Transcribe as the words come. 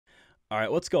All right,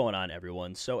 what's going on,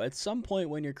 everyone? So, at some point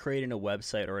when you're creating a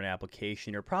website or an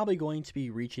application, you're probably going to be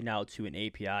reaching out to an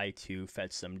API to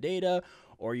fetch some data,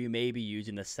 or you may be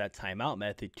using the set timeout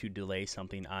method to delay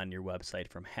something on your website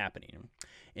from happening.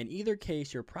 In either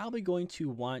case, you're probably going to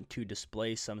want to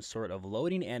display some sort of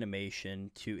loading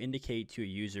animation to indicate to a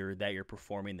user that you're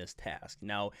performing this task.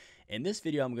 Now, in this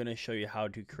video, I'm going to show you how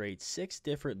to create 6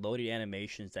 different loading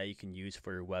animations that you can use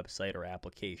for your website or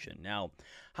application. Now,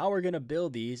 how we're going to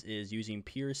build these is using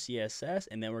pure CSS,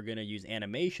 and then we're going to use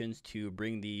animations to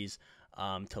bring these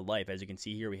to life. As you can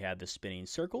see here, we have the spinning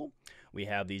circle, we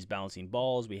have these bouncing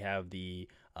balls, we have the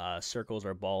circles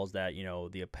or balls that,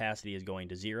 the opacity is going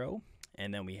to 0.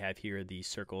 And then we have here the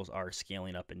circles are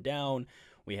scaling up and down.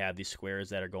 We have these squares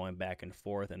that are going back and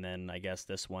forth. And then I guess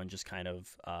this one just kind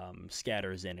of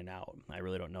scatters in and out. I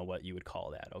really don't know what you would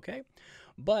call that, okay?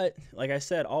 But like I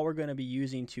said, all we're going to be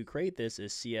using to create this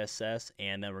is CSS,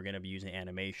 and then we're going to be using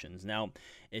animations. Now,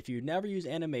 if you've never used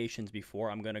animations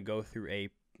before, I'm going to go through a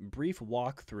brief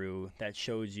walkthrough that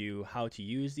shows you how to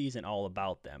use these and all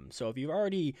about them. So if you've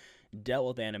already dealt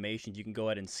with animations, you can go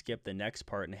ahead and skip the next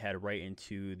part and head right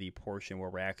into the portion where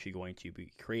we're actually going to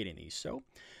be creating these. So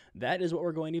that is what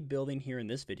we're going to be building here in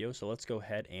this video. So let's go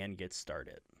ahead and get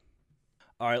started.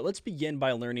 All right, let's begin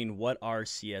by learning what are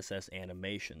CSS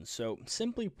animations. So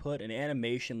simply put, an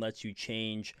animation lets you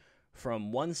change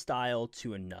from one style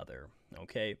to another.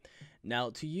 Okay, now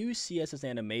to use CSS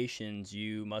animations,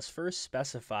 you must first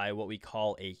specify what we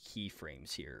call a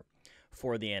keyframes here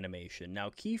for the animation. Now,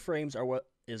 keyframes are what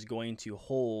is going to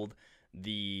hold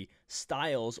the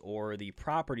styles or the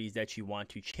properties that you want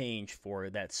to change for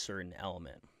that certain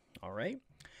element. All right.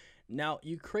 Now,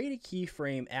 you create a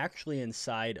keyframe actually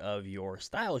inside of your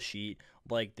style sheet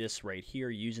like this right here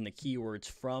using the keywords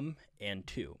from and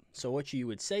to. So what you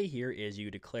would say here is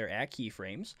you declare at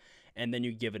keyframes and then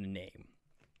you give it a name.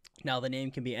 Now, the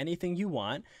name can be anything you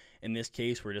want. In this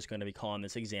case, we're just going to be calling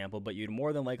this example, but you'd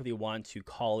more than likely want to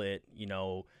call it,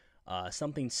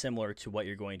 something similar to what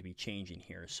you're going to be changing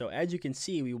here. So as you can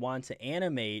see, we want to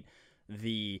animate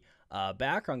the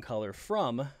background color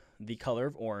from the color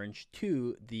of orange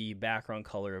to the background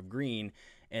color of green,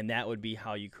 and that would be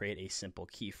how you create a simple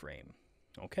keyframe.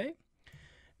 Okay?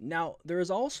 Now, there is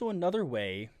also another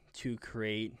way to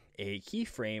create a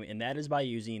keyframe, and that is by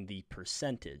using the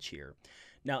percentage here.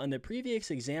 Now, in the previous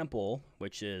example,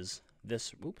 which is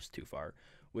this,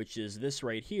 which is this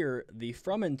right here, the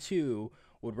from and to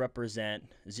would represent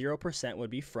 0% would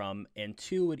be from, and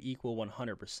to would equal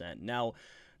 100%. Now,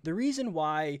 the reason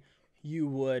why you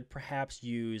would perhaps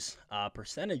use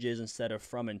percentages instead of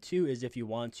from and to is if you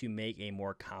want to make a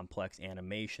more complex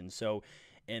animation. So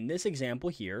in this example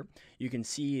here, you can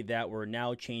see that we're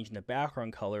now changing the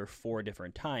background color 4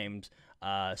 different times.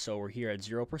 So we're here at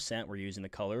 0%, we're using the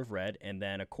color of red, and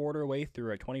then a quarter way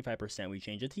through at 25%, we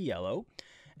change it to yellow.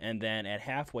 And then at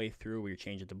halfway through, we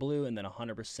change it to blue, and then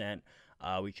 100%,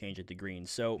 we change it to green.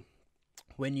 So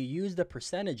when you use the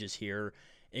percentages here,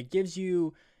 it gives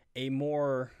you a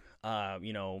more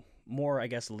more, I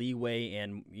guess, leeway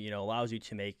and, allows you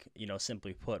to make,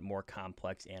 simply put, more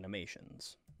complex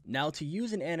animations. Now, to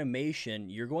use an animation,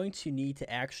 you're going to need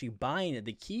to actually bind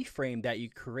the keyframe that you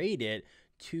created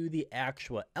to the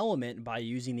actual element by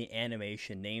using the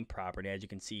animation name property. As you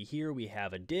can see here, we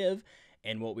have a div,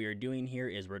 and what we are doing here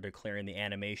is we're declaring the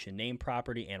animation name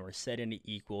property, and we're setting it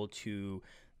equal to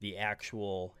the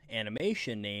actual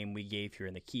animation name we gave here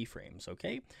in the keyframes,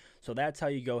 okay? So that's how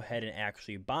you go ahead and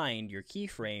actually bind your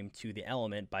keyframe to the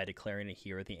element by declaring it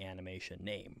here the animation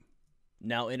name.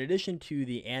 Now, in addition to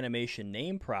the animation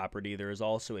name property, there is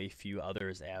also a few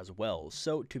others as well.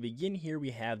 So to begin here,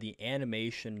 we have the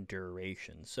animation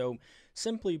duration. So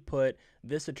simply put,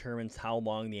 this determines how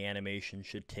long the animation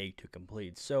should take to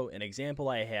complete. So an example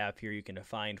I have here you can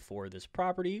define for this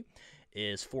property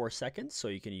is 4 seconds. So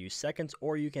you can use seconds,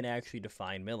 or you can actually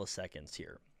define milliseconds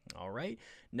here. All right.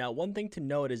 Now, one thing to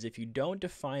note is if you don't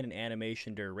define an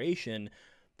animation duration,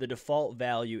 the default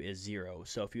value is 0.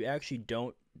 So if you actually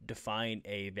don't define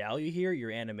a value here,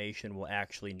 your animation will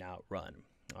actually not run.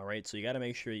 All right, so you got to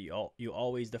make sure you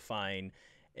always define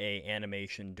a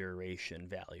animation duration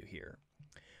value here.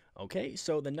 Okay,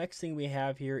 so the next thing we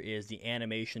have here is the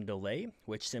animation delay,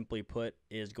 which simply put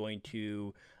is going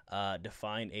to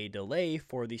define a delay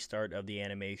for the start of the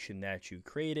animation that you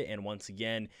created, and once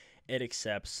again, it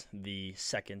accepts the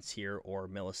seconds here or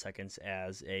milliseconds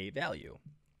as a value.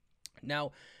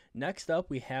 Now, next up,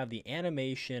 we have the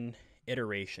animation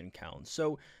iteration count.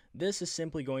 So this is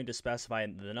simply going to specify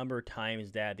the number of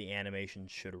times that the animation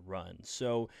should run.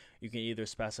 So you can either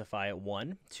specify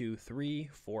 1, 2, 3,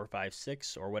 4, 5,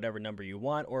 6, or whatever number you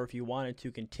want, or if you want it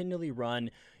to continually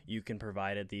run, you can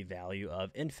provide it the value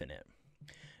of infinite.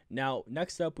 Now,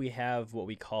 next up we have what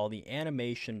we call the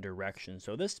animation direction.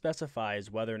 So this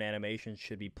specifies whether an animation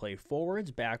should be played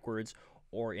forwards, backwards,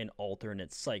 or in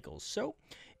alternate cycles. So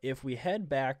if we head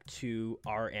back to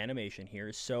our animation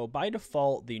here, so by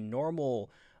default, the normal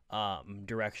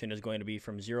direction is going to be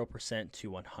from 0%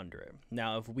 to 100.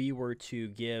 Now, if we were to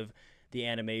give the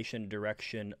animation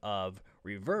direction of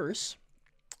reverse,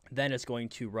 then it's going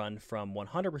to run from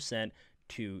 100%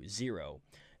 to 0.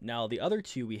 Now, the other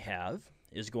two we have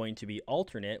is going to be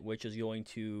alternate, which is going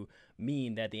to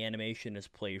mean that the animation is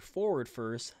played forward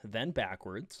first, then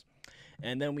backwards.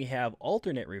 And then we have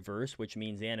alternate reverse, which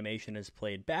means the animation is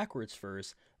played backwards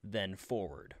first, then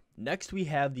forward. Next, we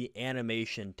have the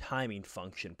animation timing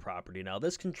function property. Now,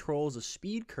 this controls the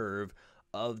speed curve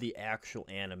of the actual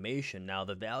animation. Now,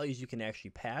 the values you can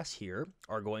actually pass here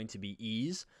are going to be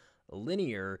ease,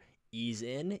 linear, ease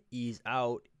in, ease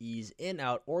out, ease in,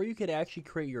 out, or you could actually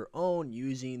create your own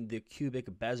using the cubic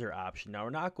bezier option. Now, we're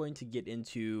not going to get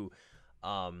into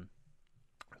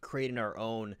creating our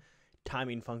own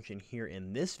timing function here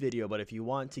in this video, but if you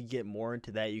want to get more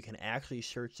into that, you can actually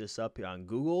search this up on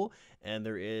Google, and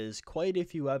there is quite a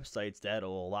few websites that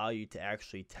will allow you to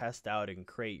actually test out and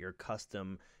create your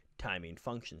custom timing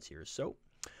functions here. So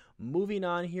moving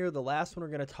on here, the last one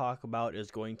we're going to talk about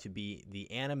is going to be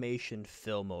the animation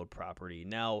fill mode property.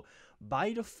 Now,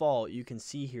 by default, you can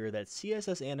see here that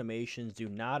CSS animations do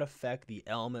not affect the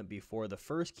element before the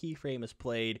first keyframe is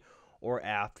played or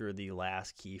after the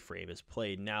last keyframe is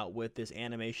played. Now, with this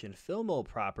animation fill mode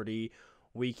property,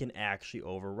 we can actually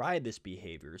override this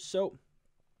behavior. So,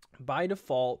 by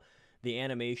default, the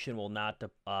animation will not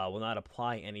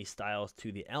apply any styles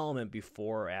to the element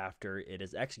before or after it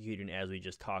is executed, as we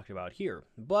just talked about here.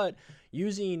 But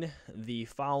using the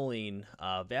following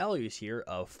values here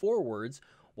of forwards,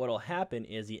 what will happen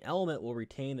is the element will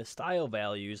retain the style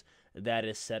values that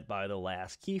is set by the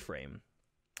last keyframe.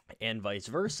 And vice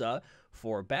versa,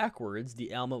 for backwards,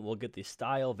 the element will get the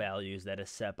style values that is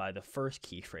set by the first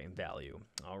keyframe value.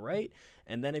 All right,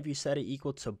 and then if you set it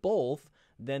equal to both,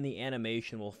 then the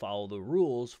animation will follow the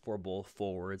rules for both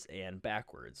forwards and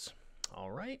backwards. All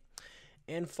right,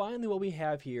 and finally what we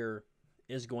have here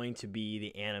is going to be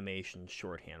the animation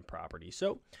shorthand property.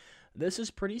 So this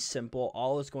is pretty simple.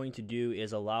 All it's going to do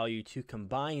is allow you to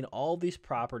combine all these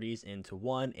properties into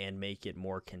one and make it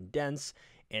more condensed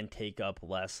and take up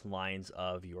less lines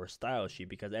of your style sheet,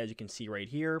 because as you can see right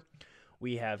here,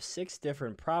 we have 6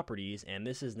 different properties, and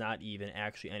this is not even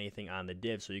actually anything on the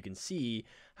div. So you can see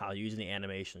how using the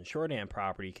animation shorthand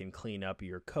property can clean up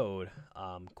your code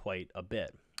quite a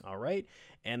bit. All right,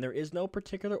 and there is no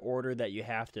particular order that you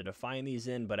have to define these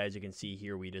in, but as you can see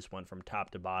here, we just went from top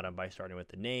to bottom by starting with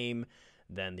the name,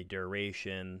 then the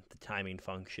duration, the timing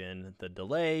function, the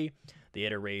delay, the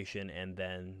iteration, and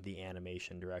then the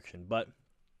animation direction. But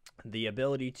the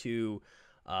ability to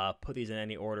put these in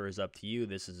any order is up to you.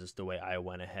 This is just the way I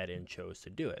went ahead and chose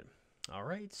to do it. All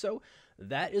right, so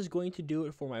that is going to do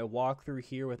it for my walkthrough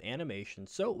here with animation.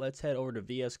 So let's head over to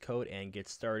VS Code and get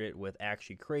started with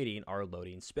actually creating our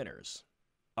loading spinners.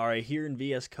 All right, here in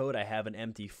VS Code, I have an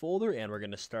empty folder, and we're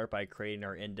going to start by creating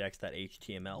our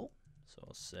index.html. So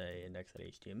I'll say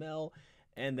index.html,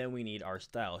 and then we need our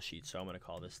style sheet. So I'm going to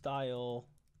call this style.css.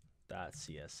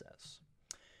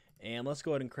 And let's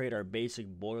go ahead and create our basic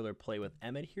boilerplate with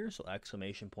Emmet here. So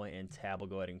exclamation point and tab will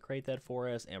go ahead and create that for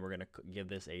us. And we're going to give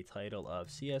this a title of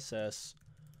CSS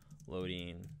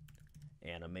loading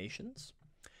animations.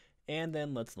 And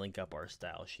then let's link up our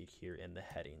style sheet here in the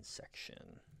heading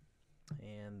section.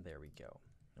 And there we go.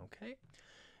 Okay.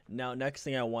 Now, next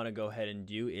thing I want to go ahead and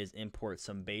do is import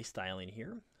some base styling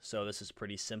here. So this is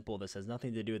pretty simple. This has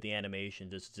nothing to do with the animation.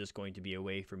 This is just going to be a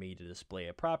way for me to display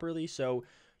it properly. So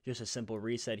just a simple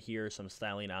reset here, some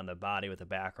styling on the body with a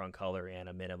background color and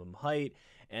a minimum height.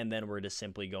 And then we're just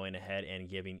simply going ahead and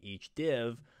giving each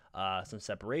div some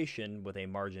separation with a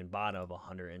margin bottom of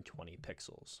 120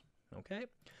 pixels. Okay,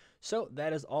 so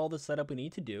that is all the setup we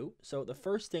need to do. So the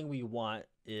first thing we want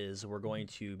is we're going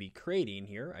to be creating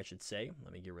here, I should say,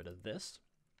 let me get rid of this,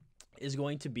 is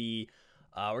going to be,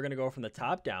 we're going to go from the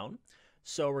top down.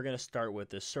 So we're going to start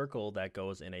with this circle that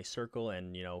goes in a circle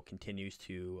and, continues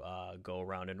to go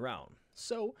round and round.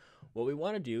 So what we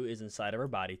want to do is inside of our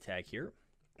body tag here,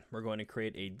 we're going to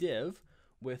create a div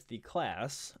with the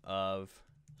class of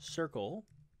circle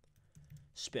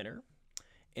spinner.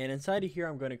 And inside of here,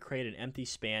 I'm going to create an empty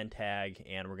span tag,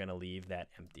 and we're going to leave that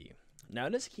empty. Now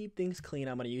just to keep things clean,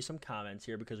 I'm going to use some comments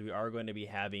here because we are going to be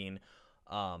having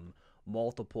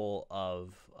multiple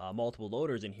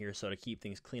loaders in here. So to keep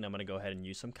things clean, I'm going to go ahead and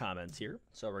use some comments here.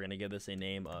 So we're going to give this a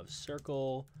name of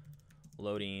circle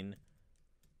loading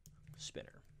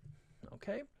spinner.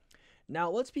 Okay. Now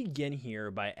let's begin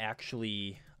here by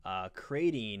actually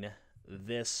creating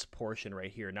this portion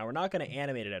right here. Now we're not going to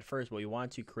animate it at first, but we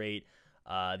want to create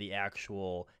the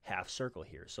actual half circle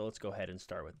here. So let's go ahead and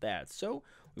start with that. So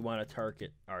we want to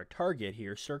target our target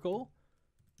here, circle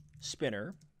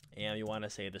spinner, and we want to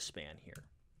say the span here.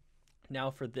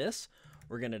 Now for this,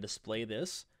 we're going to display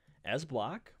this as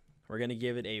block. We're going to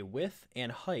give it a width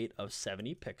and height of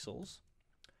 70 pixels.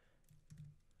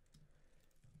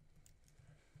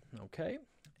 Okay,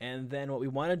 and then what we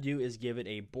want to do is give it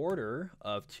a border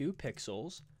of 2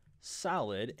 pixels,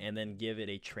 solid, and then give it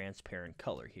a transparent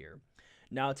color here.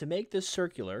 Now to make this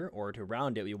circular, or to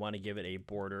round it, we want to give it a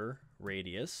border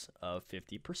radius of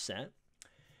 50%.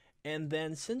 And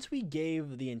then since we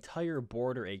gave the entire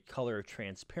border a color of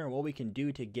transparent, what we can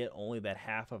do to get only that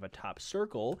half of a top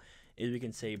circle is we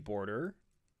can say border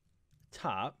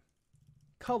top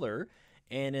color.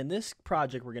 And in this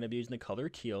project, we're going to be using the color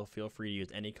teal. Feel free to use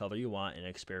any color you want and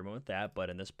experiment with that. But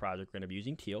in this project, we're going to be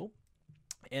using teal.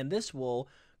 And this will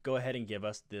go ahead and give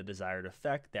us the desired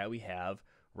effect that we have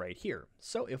right here.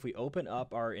 So if we open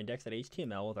up our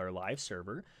index.html with our live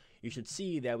server, you should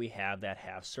see that we have that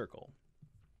half circle.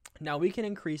 Now we can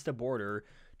increase the border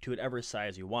to whatever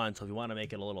size you want. So if you want to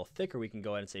make it a little thicker, we can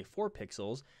go ahead and say 4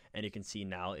 pixels, and you can see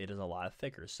now it is a lot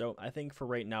thicker. So I think for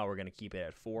right now, we're going to keep it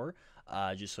at 4,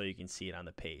 just so you can see it on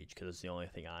the page, because it's the only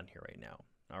thing on here right now.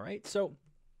 All right, so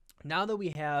now that we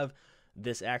have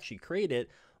this actually created,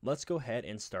 let's go ahead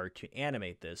and start to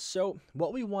animate this. So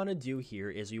what we want to do here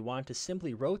is we want to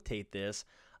simply rotate this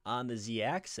on the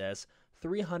z-axis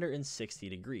 360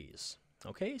 degrees.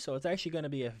 Okay, so it's actually going to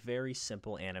be a very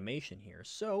simple animation here.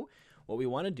 So what we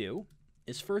want to do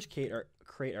is first create our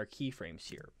keyframes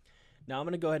here. Now I'm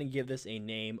going to go ahead and give this a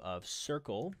name of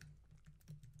circle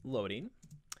loading.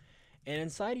 And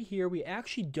inside of here, we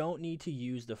actually don't need to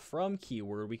use the from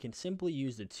keyword. We can simply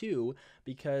use the to,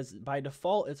 because by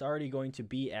default, it's already going to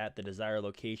be at the desired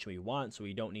location we want, so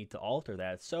we don't need to alter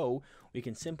that. So we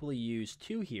can simply use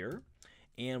to here,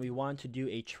 and we want to do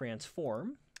a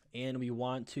transform, and we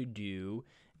want to do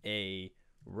a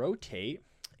rotate,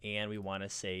 and we want to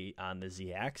say on the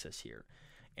z-axis here.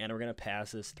 And we're going to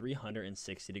pass this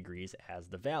 360 degrees as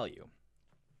the value.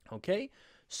 Okay,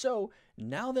 so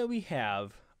now that we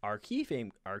have our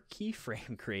keyframe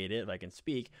created, if I can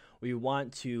speak, we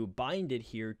want to bind it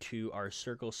here to our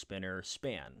circle spinner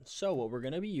span. So what we're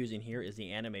going to be using here is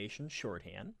the animation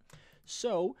shorthand.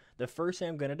 So the first thing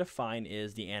I'm going to define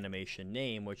is the animation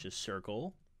name, which is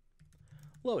circle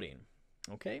loading.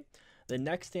 Okay. The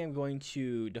next thing I'm going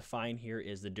to define here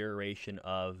is the duration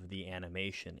of the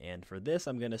animation. And for this,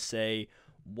 I'm going to say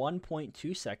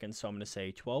 1.2 seconds. So I'm going to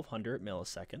say 1200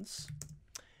 milliseconds.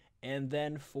 And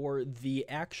then for the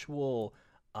actual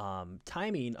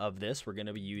timing of this, we're going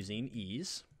to be using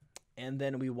ease. And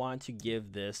then we want to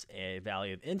give this a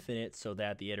value of infinite so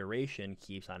that the iteration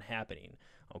keeps on happening.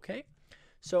 Okay.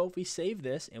 So if we save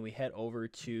this and we head over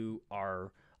to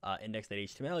our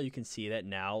index.html, you can see that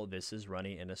now this is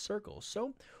running in a circle.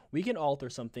 So we can alter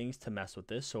some things to mess with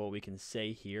this. So what we can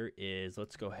say here is,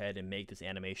 let's go ahead and make this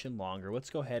animation longer. Let's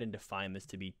go ahead and define this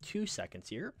to be 2 seconds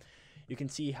here. You can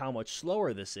see how much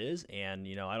slower this is, and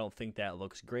I don't think that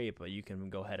looks great, but you can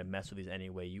go ahead and mess with these any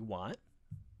way you want.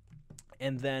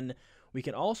 And then we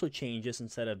can also change this,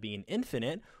 instead of being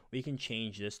infinite, we can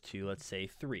change this to, let's say,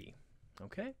 3.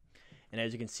 Okay. And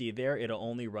as you can see there, it'll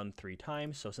only run 3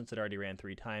 times. So since it already ran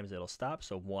 3 times, it'll stop.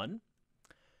 So 1,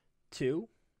 2,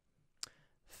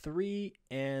 3,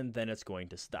 and then it's going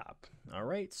to stop. All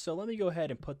right, so let me go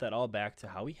ahead and put that all back to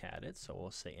how we had it. So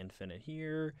we'll say infinite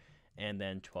here, and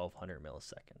then 1200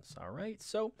 milliseconds. All right,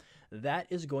 so that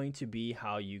is going to be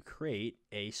how you create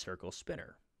a circle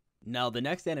spinner. Now the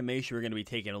next animation we're going to be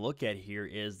taking a look at here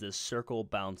is this circle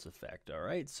bounce effect. All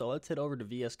right, so let's head over to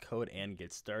VS Code and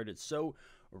get started. So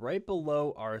right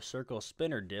below our circle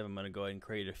spinner div, I'm going to go ahead and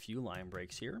create a few line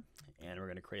breaks here, and we're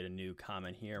going to create a new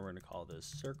comment here. We're going to call this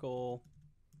circle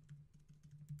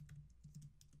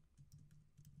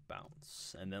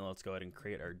bounce, and then let's go ahead and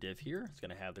create our div here. It's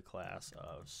going to have the class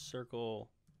of circle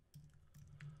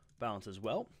bounce as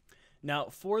well. Now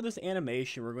for this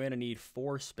animation, we're going to need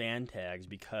 4 span tags,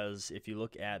 because if you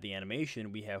look at the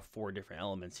animation, we have 4 different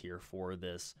elements here for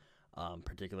this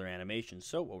particular animation.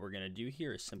 So what we're going to do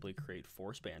here is simply create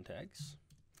 4 span tags,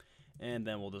 and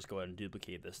then we'll just go ahead and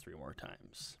duplicate this 3 more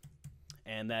times.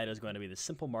 And that is going to be the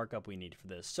simple markup we need for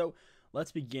this. So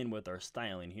let's begin with our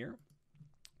styling here.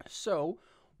 So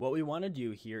what we want to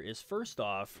do here is, first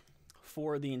off,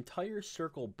 for the entire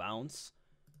circle bounce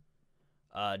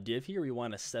div here, we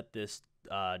want to set this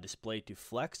display to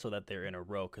flex so that they're in a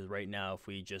row, because right now if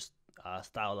we just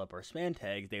styled up our span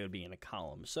tags, they would be in a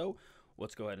column. So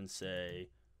let's go ahead and say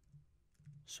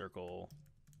circle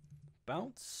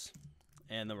bounce,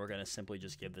 and then we're going to simply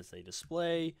just give this a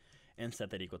display and set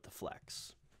that equal to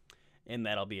flex, and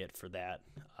that'll be it for that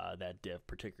that div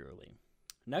particularly.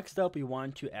 Next up, we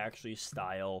want to actually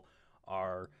style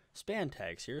our span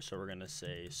tags here, so we're going to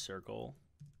say circle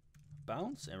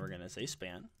bounce, and we're going to say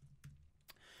span,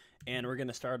 and we're going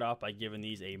to start off by giving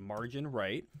these a margin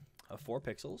right of 4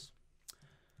 pixels,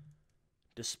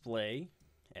 display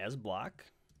as block.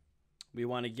 We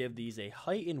want to give these a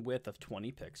height and width of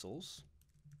 20 pixels,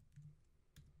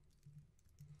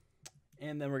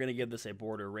 and then we're going to give this a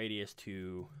border radius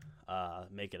to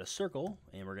make it a circle,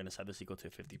 and we're going to set this equal to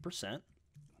 50%.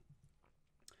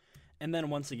 And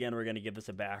then once again, we're going to give this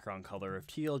a background color of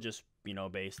teal, just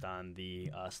based on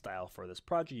the style for this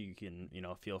project. You can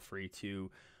feel free to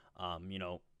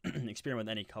experiment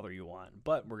with any color you want,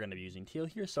 but we're going to be using teal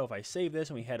here. So if I save this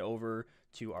and we head over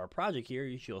to our project here,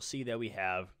 you'll see that we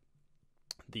have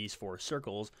these 4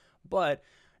 circles, but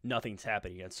nothing's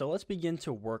happening yet. So let's begin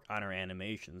to work on our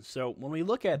animation. So when we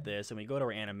look at this and we go to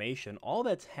our animation, all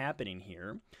that's happening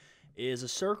here is a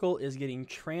circle is getting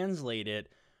translated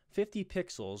 50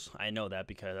 pixels. I know that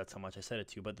because that's how much I set it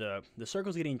to, but the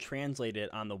circle's getting translated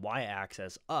on the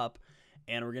y-axis up,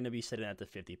 and we're going to be setting that to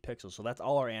 50 pixels. So that's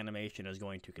all our animation is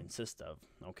going to consist of,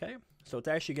 okay? So it's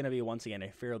actually going to be, once again,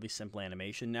 a fairly simple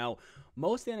animation. Now,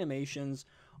 most animations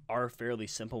are fairly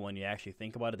simple when you actually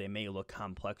think about it. They may look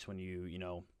complex when you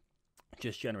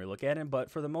just generally look at it,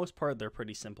 but for the most part, they're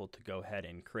pretty simple to go ahead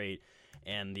and create.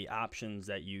 And the options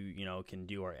that you can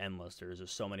do are endless. There's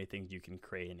just so many things you can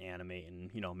create and animate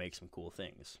and make some cool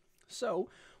things. So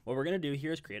what we're going to do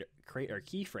here is create our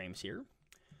keyframes here,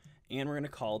 and we're going to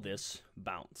call this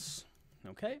bounce.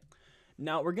 Okay.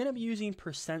 Now we're going to be using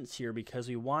percents here because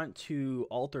we want to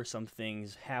alter some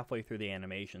things halfway through the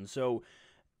animation. So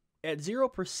at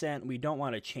 0%, we don't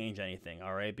want to change anything,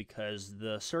 all right, because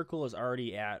the circle is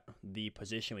already at the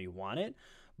position we want it,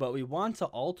 but we want to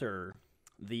alter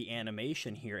the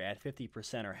animation here at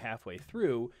 50% or halfway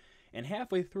through, and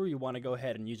halfway through you want to go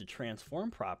ahead and use a transform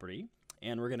property,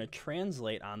 and we're going to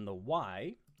translate on the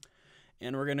Y,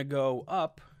 and we're going to go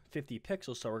up 50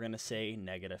 pixels, so we're going to say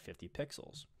negative 50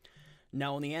 pixels.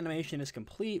 Now when the animation is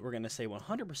complete, we're going to say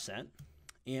 100%,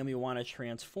 and we want to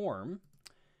transform,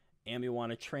 and we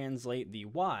want to translate the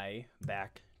Y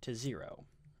back to 0,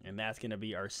 and that's going to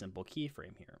be our simple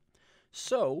keyframe here.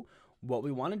 So what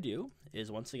we want to do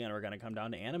is, once again, we're going to come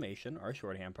down to animation, our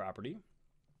shorthand property.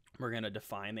 We're going to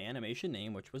define the animation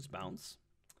name, which was bounce.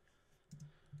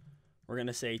 We're going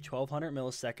to say 1200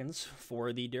 milliseconds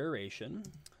for the duration.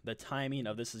 The timing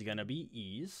of this is going to be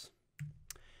ease.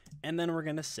 And then we're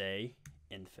going to say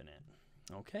infinite.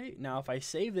 Okay, now if I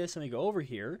save this and we go over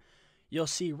here, you'll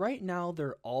see right now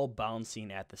they're all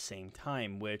bouncing at the same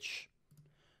time, which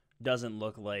doesn't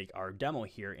look like our demo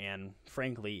here, and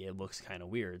frankly it looks kind of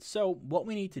weird. So what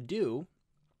we need to do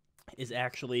is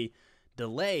actually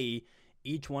delay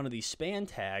each one of these span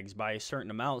tags by a certain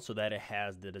amount so that it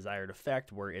has the desired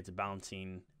effect where it's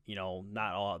bouncing,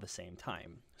 not all at the same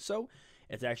time. So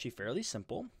it's actually fairly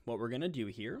simple. What we're going to do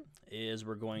here is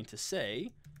we're going to say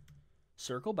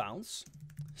circle bounce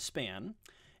span,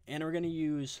 and we're going to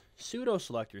use pseudo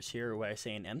selectors here where I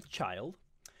say an nth child,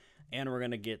 and we're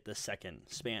going to get the second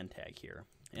span tag here.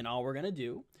 And all we're going to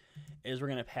do is we're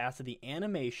going to pass to the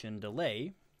animation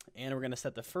delay, and we're going to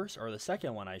set the first, or the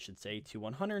second one I should say, to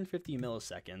 150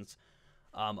 milliseconds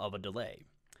of a delay.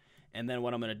 And then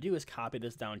what I'm going to do is copy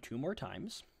this down 2 more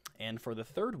times, and for the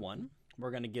third one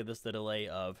we're going to give this the delay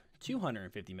of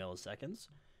 250 milliseconds,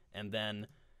 and then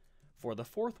for the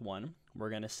fourth one we're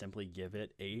going to simply give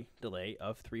it a delay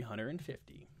of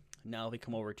 350. Now if we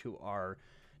come over to our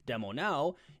demo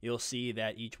now, you'll see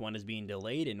that each one is being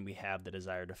delayed and we have the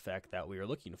desired effect that we are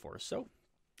looking for. So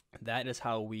that is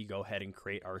how we go ahead and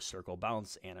create our circle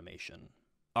bounce animation.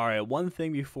 All right, one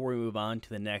thing before we move on to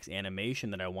the next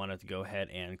animation that I wanted to go ahead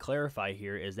and clarify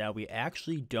here is that we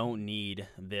actually don't need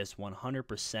this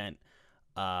 100%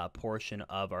 portion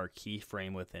of our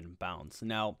keyframe within bounce.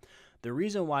 Now, the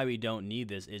reason why we don't need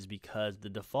this is because the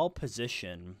default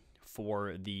position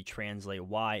for the translate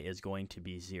Y is going to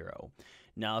be 0.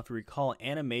 Now, if you recall,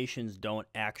 animations don't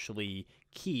actually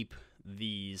keep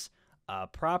these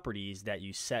properties that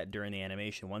you set during the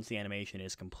animation. Once the animation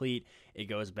is complete, it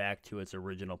goes back to its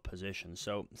original position.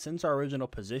 So since our original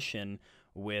position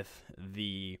with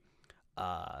the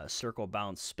circle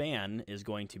bounce span is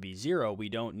going to be 0, we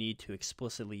don't need to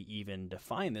explicitly even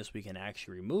define this. We can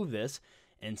actually remove this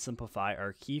and simplify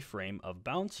our keyframe of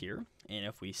bounce here. And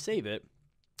if we save it,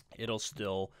 it'll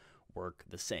still work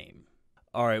the same.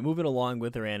 All right, moving along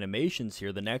with our animations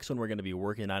here, the next one we're going to be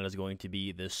working on is going to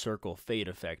be the circle fade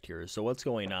effect here. So what's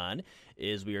going on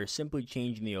is we are simply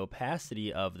changing the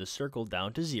opacity of the circle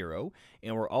down to 0,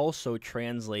 and we're also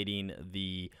translating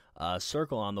the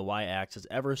circle on the y-axis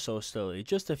ever so slowly,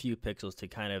 just a few pixels, to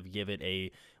kind of give it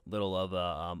a little of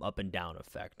a up and down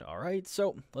effect. All right,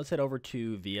 so let's head over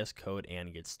to VS Code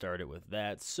and get started with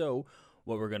that. So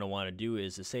what we're going to want to do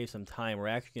is, to save some time, we're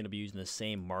actually going to be using the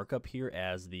same markup here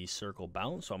as the circle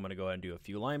bounce. So I'm going to go ahead and do a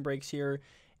few line breaks here,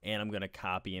 and I'm going to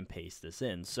copy and paste this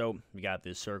in. So we got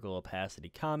this circle opacity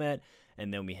comment,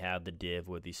 and then we have the div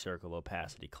with the circle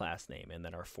opacity class name, and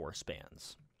then our 4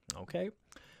 spans. Okay,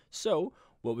 so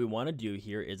what we want to do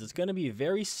here is, it's going to be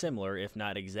very similar, if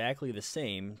not exactly the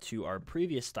same, to our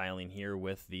previous styling here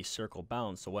with the circle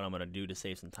bounce. So what I'm going to do to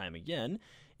save some time again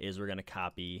is we're going to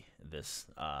copy this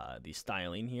the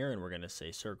styling here, and we're going to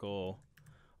say circle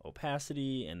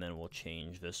opacity, and then we'll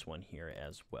change this one here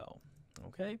as well.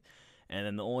 Okay, and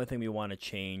then the only thing we want to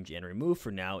change and remove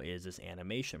for now is this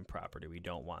animation property. We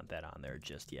don't want that on there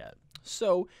just yet.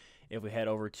 So if we head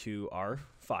over to our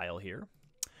file here,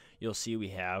 you'll see we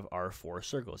have our 4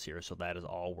 circles here, so that is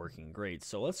all working great.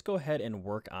 So let's go ahead and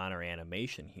work on our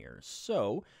animation here.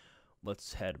 So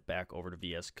let's head back over to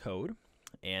VS Code,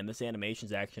 and this animation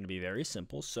is actually going to be very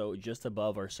simple. So just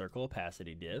above our circle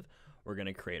opacity div, we're going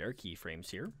to create our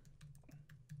keyframes here.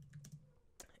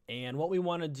 And what we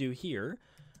want to do here,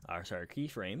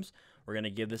 keyframes, we're going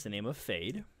to give this a name of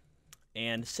fade.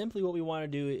 And simply what we want to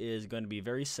do is going to be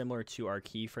very similar to our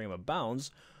keyframe of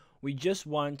bounds. We just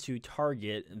want to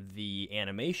target the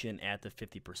animation at the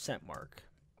 50% mark.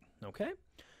 Okay,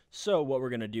 so what we're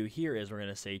going to do here is we're going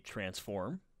to say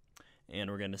transform, and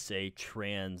we're going to say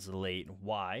translate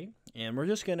Y, and we're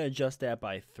just going to adjust that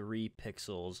by 3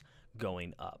 pixels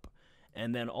going up.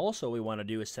 And then also we want to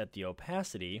do is set the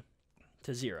opacity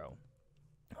to 0.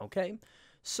 Okay,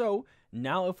 so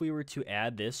now if we were to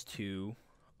add this to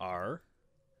our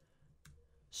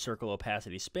circle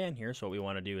opacity span here, so what we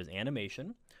want to do is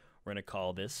animation. We're going to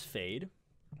call this fade.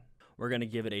 We're going to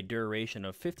give it a duration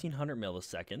of 1500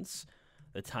 milliseconds.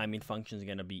 The timing function is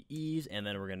going to be ease, and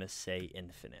then we're going to say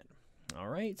infinite. All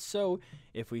right, so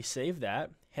if we save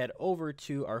that, head over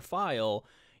to our file,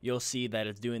 you'll see that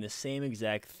it's doing the same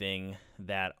exact thing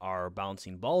that our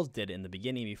bouncing balls did in the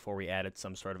beginning before we added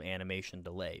some sort of animation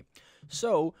delay.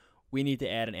 So we need to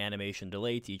add an animation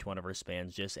delay to each one of our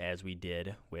spans, just as we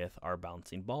did with our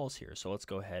bouncing balls here. So let's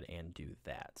go ahead and do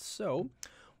that. So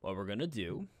what we're going to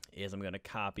do is, I'm going to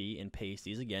copy and paste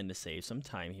these again to save some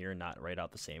time here and not write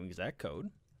out the same exact code.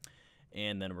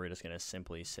 And then we're just going to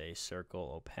simply say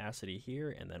circle opacity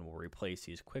here, and then we'll replace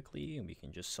these quickly, and we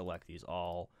can just select these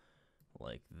all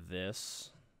like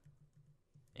this,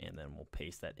 and then we'll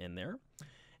paste that in there.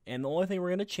 And the only thing we're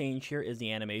going to change here is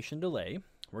the animation delay.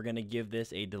 We're going to give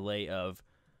this a delay of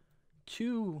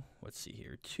 200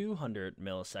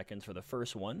 milliseconds for the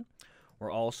first one.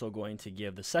 We're also going to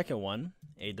give the second one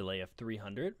a delay of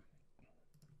 300,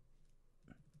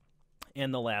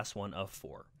 and the last one of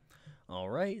 4. All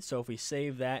right, so if we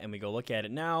save that and we go look at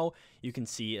it now, you can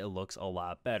see it looks a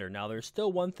lot better. Now, there's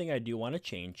still one thing I do want to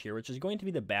change here, which is going to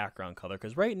be the background color,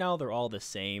 because right now they're all the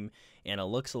same and it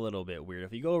looks a little bit weird.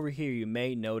 If you go over here, you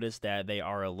may notice that they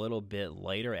are a little bit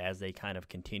lighter as they kind of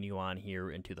continue on here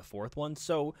into the 4th one.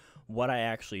 So what I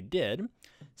actually did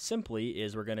simply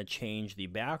is, we're going to change the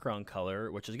background color,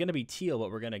 which is going to be teal,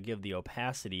 but we're going to give the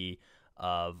opacity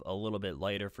of a little bit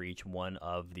lighter for each one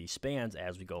of the spans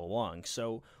as we go along.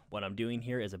 So what I'm doing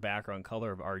here is a background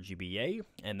color of RGBA,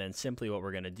 and then simply what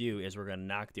we're going to do is, we're going to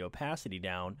knock the opacity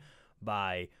down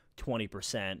by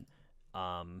 20%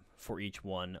 for each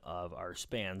one of our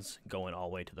spans going all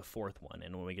the way to the 4th one.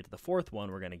 And when we get to the 4th one,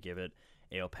 we're going to give it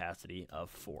a opacity of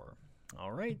 4.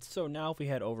 All right, so now if we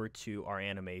head over to our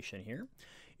animation here,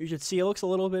 you should see it looks a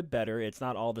little bit better. It's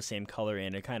not all the same color,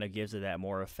 and it kind of gives it that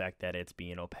more effect that it's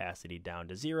being opacity down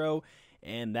to 0,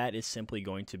 and that is simply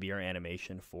going to be our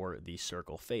animation for the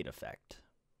circle fade effect.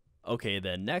 Okay,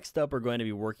 then next up, we're going to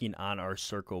be working on our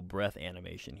circle breadth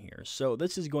animation here. So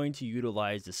this is going to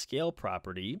utilize the scale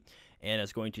property, and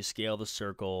it's going to scale the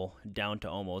circle down to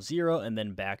almost 0 and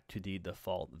then back to the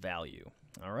default value.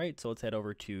 All right, so let's head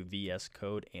over to VS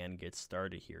Code and get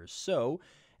started here. So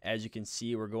as you can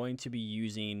see, we're going to be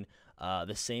using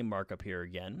the same markup here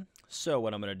again. So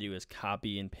what I'm going to do is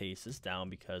copy and paste this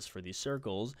down, because for these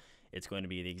circles, it's going to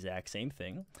be the exact same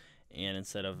thing. And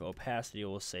instead of opacity,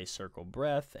 we'll say circle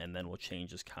breadth, and then we'll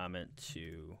change this comment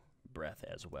to breadth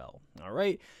as well. All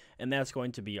right, and that's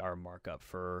going to be our markup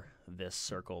for this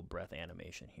circle breadth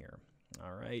animation here.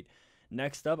 All right,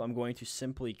 next up, I'm going to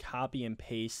simply copy and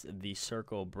paste the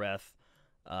circle breadth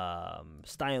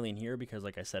styling here, because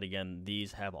like I said, again,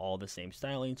 these have all the same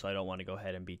styling, so I don't want to go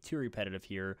ahead and be too repetitive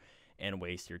here and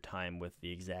waste your time with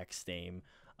the exact same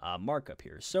markup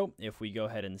here. So if we go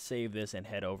ahead and save this and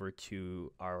head over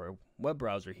to our web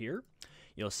browser here,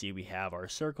 you'll see we have our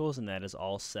circles, and that is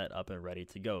all set up and ready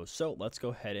to go. So let's go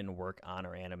ahead and work on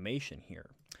our animation here.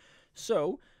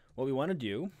 So what we want to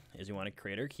do is we want to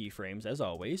create our keyframes as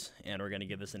always, and we're going to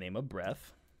give this a name of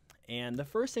breadth. And the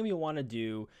first thing we want to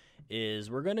do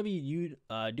is we're going to be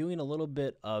doing a little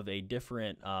bit of a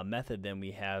different method than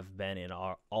we have been in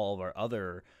all of our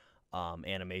other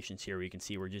animations here. You can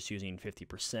see we're just using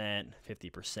 50%,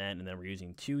 50%, and then we're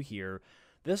using 2 here.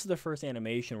 This is the first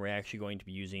animation we're actually going to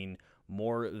be using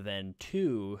more than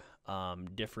 2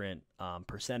 different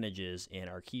percentages in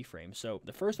our keyframe. So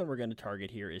the first one we're going to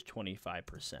target here is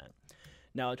 25%.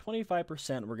 Now at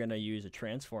 25%, we're going to use a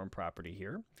transform property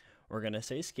here. We're going to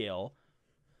say scale,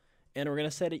 and we're going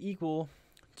to set it equal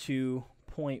to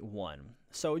 0.1.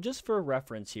 So just for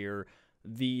reference here,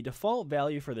 the default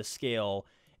value for the scale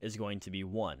is going to be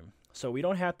 1. So we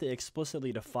don't have to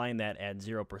explicitly define that at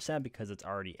 0% because it's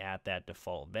already at that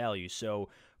default value. So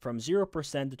from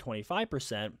 0% to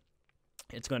 25%,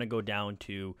 it's going to go down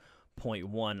to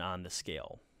 0.1 on the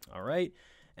scale. All right.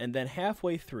 And then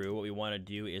halfway through, what we want to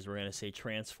do is we're going to say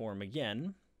transform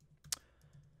again,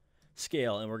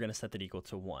 scale, and we're going to set that equal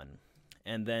to 1.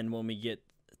 And then when we get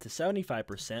to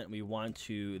 75%, we want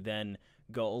to then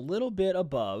go a little bit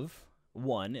above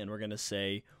 1, and we're going to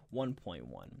say 1.1.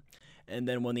 And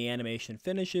then when the animation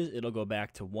finishes, it'll go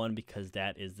back to 1 because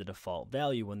that is the default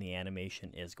value when the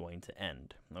animation is going to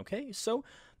end. Okay, so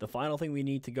the final thing we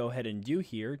need to go ahead and do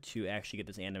here to actually get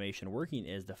this animation working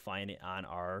is define it on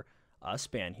our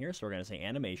span here. So we're going to say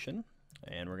animation,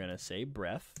 and we're going to say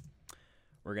breadth.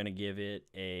 We're going to give it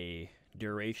a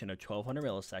duration of 1200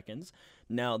 milliseconds.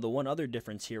 Now, the one other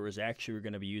difference here is actually we're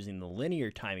going to be using the linear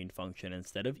timing function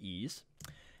instead of ease.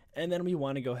 And then we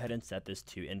want to go ahead and set this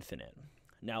to infinite.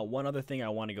 Now, one other thing I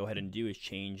want to go ahead and do is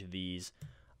change these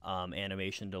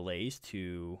animation delays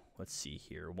to, let's see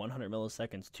here, 100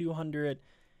 milliseconds, 200,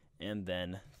 and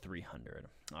then 300.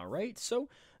 All right, so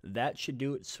that should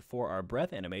do it for our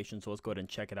breadth animation. So let's go ahead and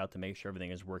check it out to make sure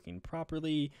everything is working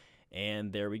properly.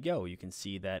 And there we go. You can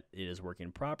see that it is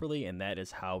working properly, and that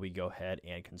is how we go ahead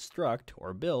and construct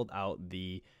or build out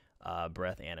the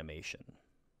breadth animation.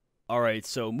 All right,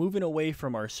 so moving away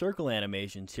from our circle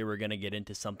animations here, we're going to get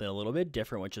into something a little bit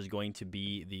different, which is going to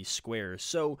be the squares.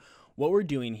 So what we're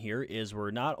doing here is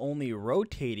we're not only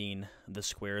rotating the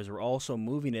squares, we're also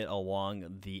moving it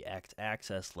along the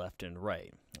x-axis left and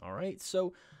right. All right,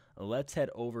 so let's head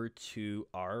over to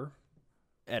our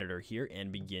editor here and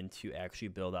begin to actually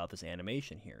build out this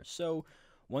animation here. So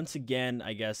once again,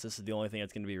 I guess this is the only thing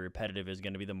that's going to be repetitive is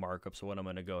going to be the markup. So what I'm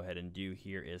going to go ahead and do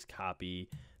here is copy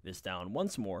this down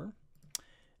once more.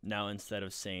 Now instead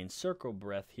of saying circle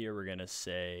breadth here, we're going to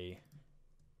say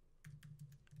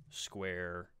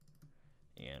square,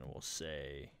 and we'll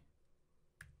say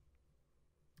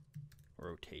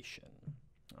rotation.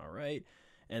 All right.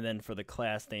 And then for the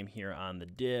class name here on the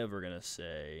div, we're going to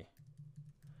say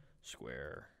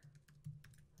square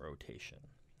rotation.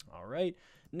 All right.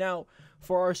 Now,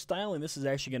 for our styling, this is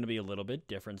actually going to be a little bit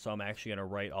different, so I'm actually going to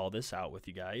write all this out with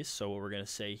you guys. So what we're going to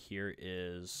say here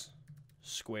is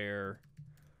square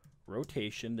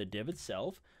rotation, the div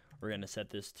itself. We're going to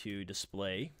set this to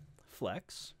display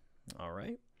flex. All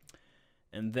right.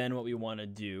 And then what we want to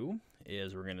do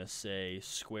is we're going to say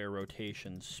square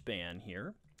rotation span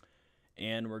here.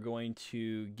 And we're going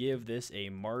to give this a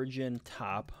margin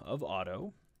top of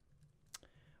auto.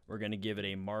 We're going to give it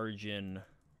a margin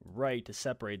right to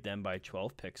separate them by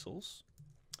 12 pixels.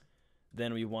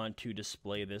 Then we want to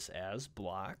display this as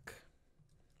block.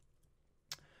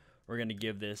 We're going to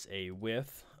give this a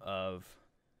width of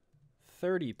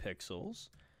 30 pixels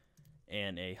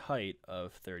and a height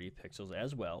of 30 pixels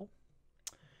as well.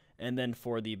 And then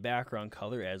for the background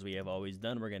color, as we have always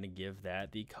done, we're going to give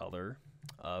that the color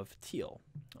of teal.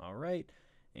 All right.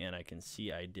 And I can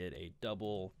see I did a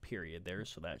double period there,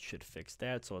 so that should fix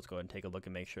that. So let's go ahead and take a look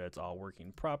and make sure that's all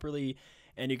working properly.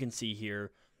 And you can see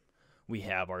here we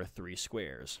have our 3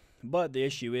 squares. But the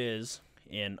issue is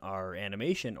in our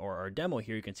animation or our demo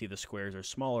here, you can see the squares are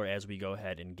smaller as we go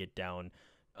ahead and get down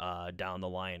the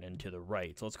line and to the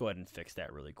right. So let's go ahead and fix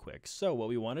that really quick. So what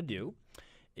we want to do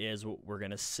is we're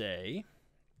going to say,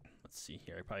 let's see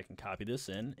here, I probably can copy this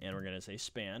in, and we're going to say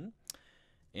span,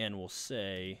 and we'll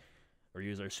say, or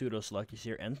use our pseudo selectors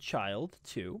here, nth child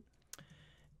 2,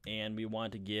 and we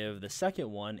want to give the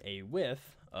second one a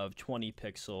width of 20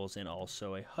 pixels and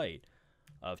also a height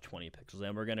of 20 pixels,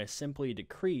 and we're going to simply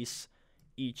decrease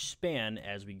each span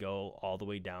as we go all the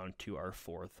way down to our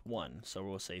fourth one. So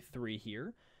we'll say 3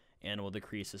 here, and we'll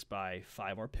decrease this by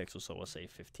 5 more pixels, so we'll say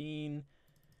 15,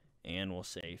 and we'll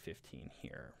say 15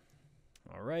 here.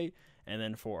 All right, and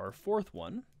then for our fourth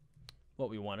one,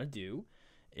 what we want to do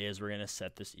is we're going to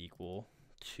set this equal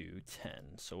to 10.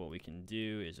 So what we can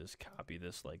do is just copy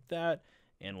this like that,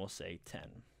 and we'll say 10.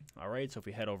 All right, so if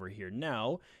we head over here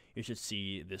now, you should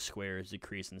see the squares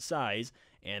decrease in size,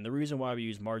 and the reason why we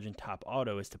use margin top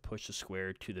auto is to push the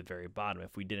square to the very bottom.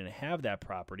 If we didn't have that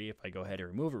property, if I go ahead and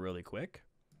remove it really quick,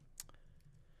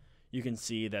 you can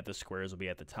see that the squares will be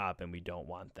at the top, and we don't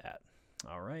want that.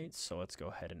 All right, so let's go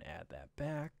ahead and add that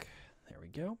back. There we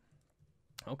go.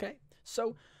 Okay,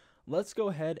 so let's go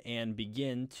ahead and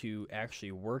begin to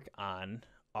actually work on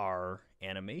our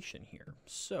animation here.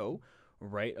 So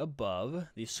right above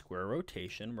the square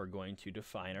rotation, we're going to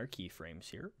define our keyframes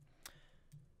here.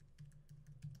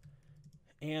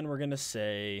 And we're going to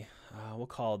say, we'll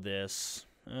call this,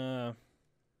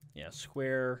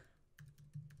 square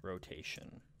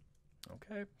rotation.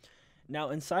 Okay.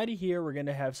 Now inside of here, we're going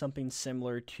to have something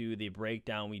similar to the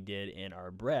breakdown we did in our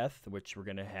breadth, which we're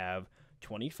going to have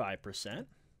 25%.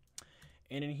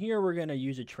 And in here, we're going to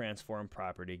use a transform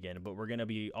property again, but we're going to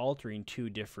be altering 2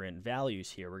 different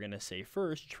values here. We're going to say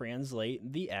first,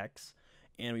 translate the X,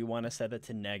 and we want to set that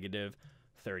to negative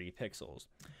 30 pixels.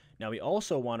 Now we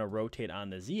also want to rotate on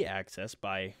the Z axis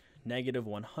by negative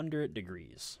 100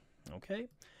 degrees. Okay.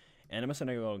 And I'm just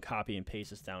going to go and copy and paste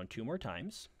this down 2 more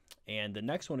times. And the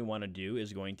next one we want to do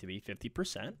is going to be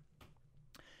 50%.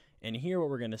 And here what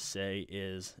we're going to say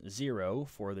is 0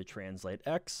 for the translate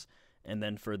X. And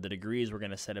then for the degrees, we're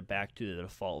going to set it back to the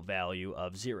default value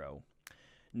of 0.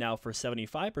 Now for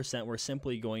 75%, we're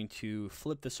simply going to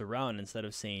flip this around. Instead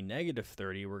of saying negative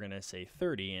 30, we're going to say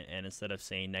 30. And instead of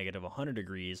saying negative 100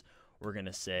 degrees, we're going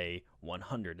to say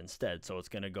 100 instead. So it's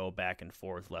going to go back and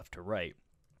forth left to right.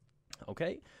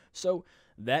 Okay, so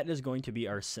that is going to be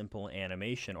our simple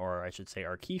animation, or I should say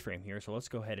our keyframe here. So let's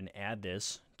go ahead and add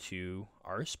this to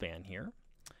our span here.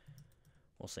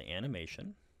 We'll say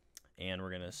animation, and we're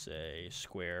going to say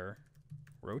square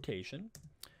rotation.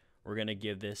 We're going to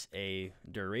give this a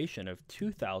duration of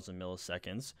 2,000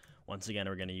 milliseconds. Once again,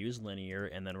 we're going to use linear,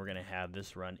 and then we're going to have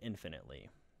this run infinitely.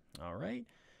 All right,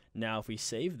 now if we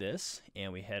save this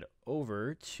and we head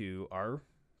over to our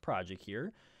project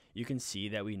here, you can see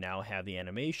that we now have the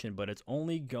animation, but it's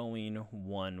only going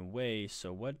one way.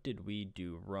 So what did we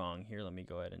do wrong here? Let me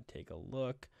go ahead and take a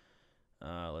look.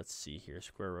 Let's see here,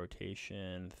 square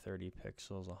rotation, 30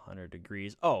 pixels, 100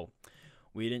 degrees. Oh,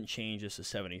 we didn't change this to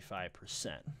 75%.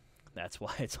 That's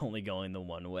why it's only going the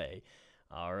one way.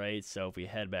 All right, so if we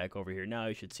head back over here now,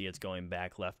 you should see it's going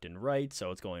back left and right.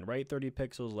 So it's going right 30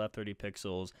 pixels, left 30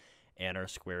 pixels, and our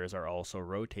squares are also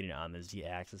rotating on the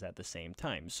z-axis at the same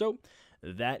time. So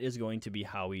that is going to be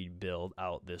how we build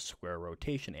out this square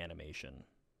rotation animation.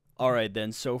 Alright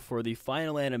then, so for the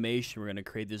final animation, we're going to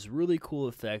create this really cool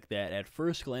effect that at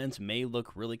first glance may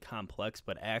look really complex,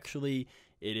 but actually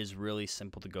it is really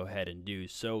simple to go ahead and do.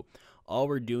 So all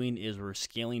we're doing is we're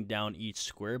scaling down each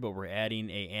square, but we're adding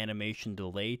an animation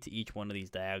delay to each one of these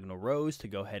diagonal rows to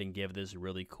go ahead and give this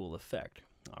really cool effect.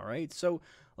 Alright, so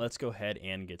let's go ahead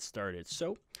and get started.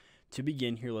 So to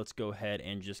begin here, let's go ahead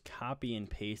and just copy and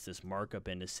paste this markup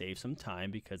in to save some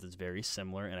time because it's very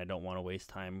similar and I don't want to waste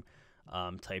time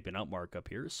typing out markup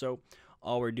here. So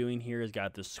all we're doing here is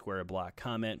got this square block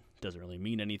comment. Doesn't really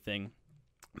mean anything.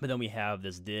 But then we have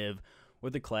this div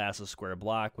with a class of square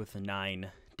block with 9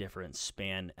 different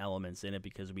span elements in it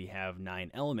because we have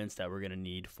 9 elements that we're going to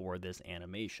need for this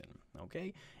animation.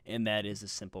 Okay, and that is a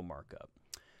simple markup.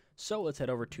 So let's head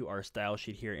over to our style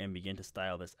sheet here and begin to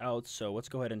style this out. So let's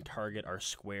go ahead and target our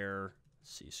square,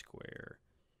 square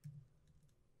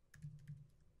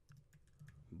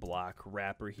block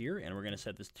wrapper here, and we're going to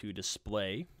set this to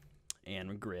display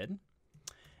and grid.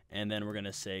 And then we're going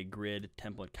to say grid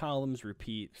template columns,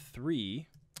 repeat 3,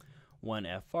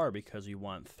 1FR because we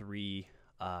want 3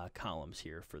 columns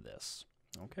here for this.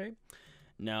 Okay.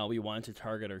 Now we want to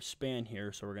target our span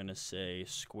here, so we're going to say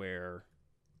square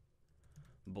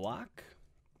block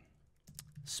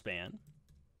span,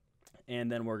 and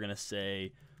then we're going to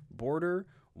say border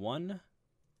 1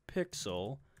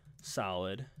 pixel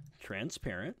solid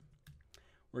transparent.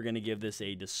 We're going to give this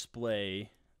a display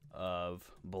of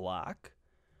block.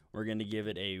 We're going to give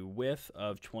it a width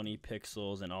of 20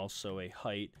 pixels and also a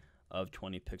height of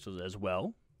 20 pixels as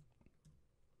well.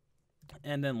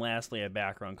 And then lastly, a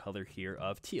background color here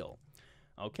of teal.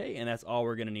 Okay, and that's all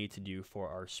we're going to need to do for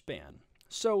our span.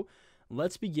 So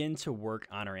let's begin to work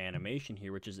on our animation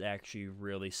here, which is actually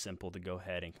really simple to go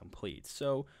ahead and complete.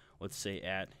 So let's say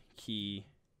at key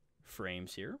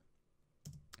frames here,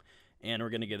 and we're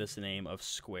going to give this a name of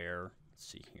square. Let's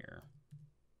see here,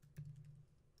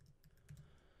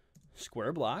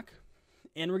 square block.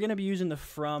 And we're going to be using the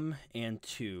from and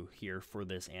to here for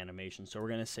this animation. So we're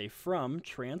going to say from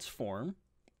transform.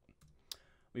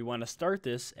 We want to start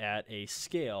this at a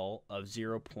scale of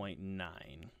 0.9.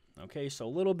 Okay, so a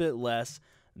little bit less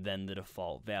than the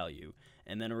default value.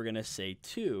 And then we're going to say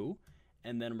to,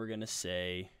 and then we're going to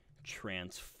say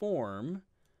transform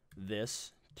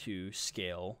this to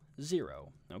scale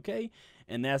 0. Okay,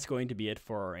 and that's going to be it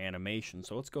for our animation.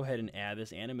 So let's go ahead and add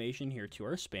this animation here to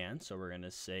our span. So we're going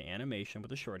to say animation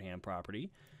with a shorthand property,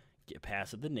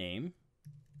 pass it the name.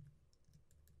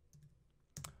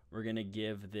 We're going to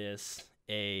give this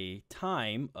a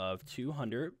time of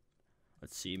 200,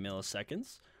 let's see,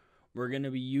 milliseconds. We're going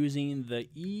to be using the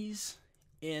ease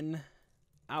in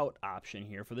out option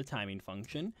here for the timing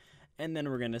function, and then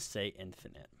we're going to say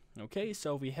infinite. Okay,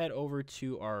 so if we head over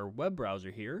to our web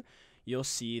browser here, you'll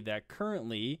see that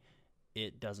currently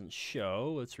it doesn't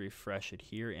show. Let's refresh it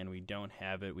here, and we don't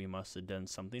have it. We must have done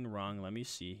something wrong. Let me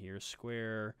see here,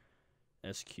 square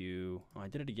SQ. Oh, I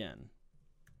did it again.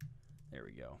 There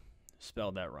we go.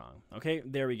 Spelled that wrong. Okay,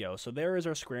 there we go. So there is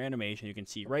our square animation. You can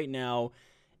see right now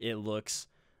it looks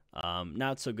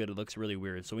not so good. It looks really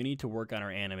weird. So we need to work on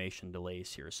our animation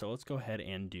delays here. So let's go ahead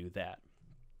and do that.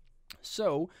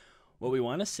 So what we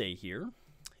want to say here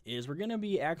is we're going to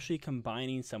be actually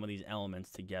combining some of these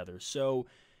elements together. So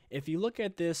if you look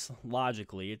at this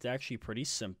logically, it's actually pretty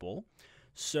simple.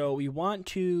 So we want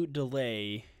to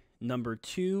delay number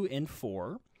 2 and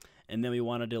 4, and then we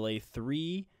want to delay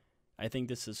 3, I think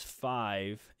this is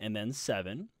 5, and then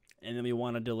 7, and then we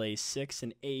want to delay 6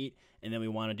 and 8, and then we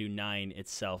want to do 9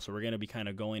 itself. So we're going to be kind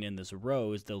of going in this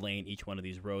rows, delaying each one of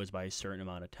these rows by a certain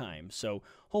amount of time. So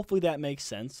hopefully that makes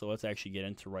sense. So let's actually get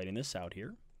into writing this out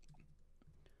here.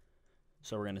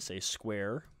 So we're going to say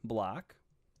square block,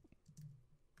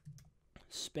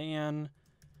 span,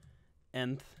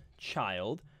 nth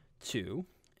child 2,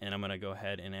 and I'm going to go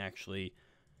ahead and actually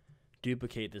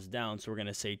duplicate this down. So we're going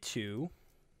to say 2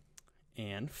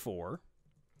 and 4.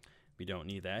 We don't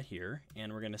need that here.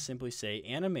 And we're going to simply say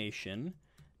animation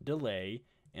delay,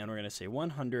 and we're going to say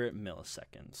 100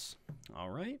 milliseconds.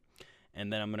 All right.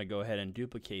 And then I'm going to go ahead and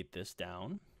duplicate this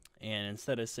down. And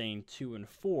instead of saying 2 and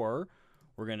 4,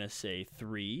 we're going to say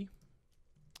 3,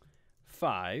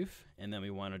 5, and then we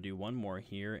want to do one more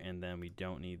here, and then we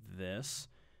don't need this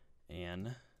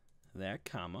and that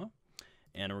comma,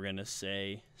 and we're going to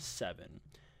say 7.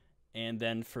 And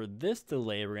then for this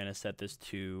delay, we're going to set this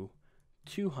to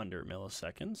 200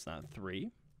 milliseconds, not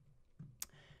 3.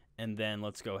 And then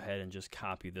let's go ahead and just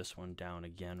copy this one down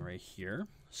again right here.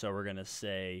 So we're going to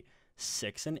say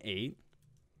 6 and 8.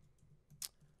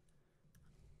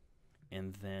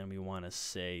 And then we want to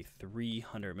say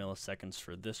 300 milliseconds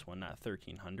for this one, not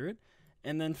 1300.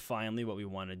 And then finally what we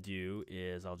want to do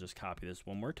is, I'll just copy this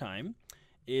one more time,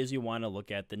 is you want to look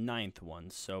at the 9th one.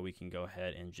 So we can go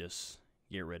ahead and just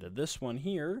get rid of this one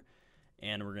here.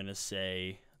 And we're going to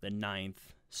say the 9th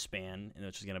span,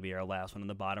 which is going to be our last one in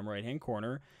the bottom right hand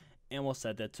corner. And we'll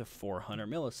set that to 400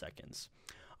 milliseconds.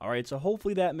 All right, so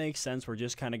hopefully that makes sense. We're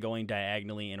just kind of going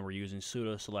diagonally, and we're using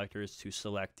pseudo selectors to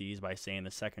select these by saying the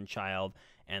second child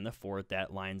and the 4th,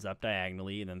 that lines up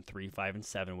diagonally, and then 3, 5, and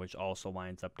 7, which also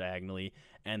lines up diagonally,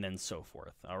 and then so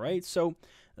forth. All right, so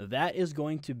that is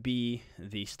going to be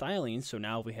the styling. So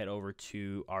now if we head over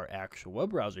to our actual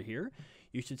web browser here,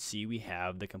 you should see we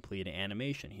have the completed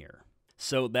animation here.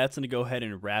 So that's going to go ahead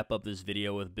and wrap up this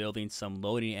video with building some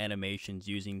loading animations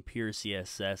using pure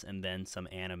CSS and then some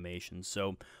animations.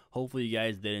 So hopefully you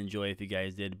guys did enjoy. If you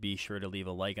guys did, be sure to leave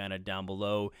a like on it down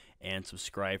below and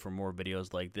subscribe for more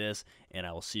videos like this. And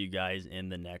I will see you guys in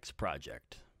the next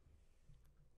project.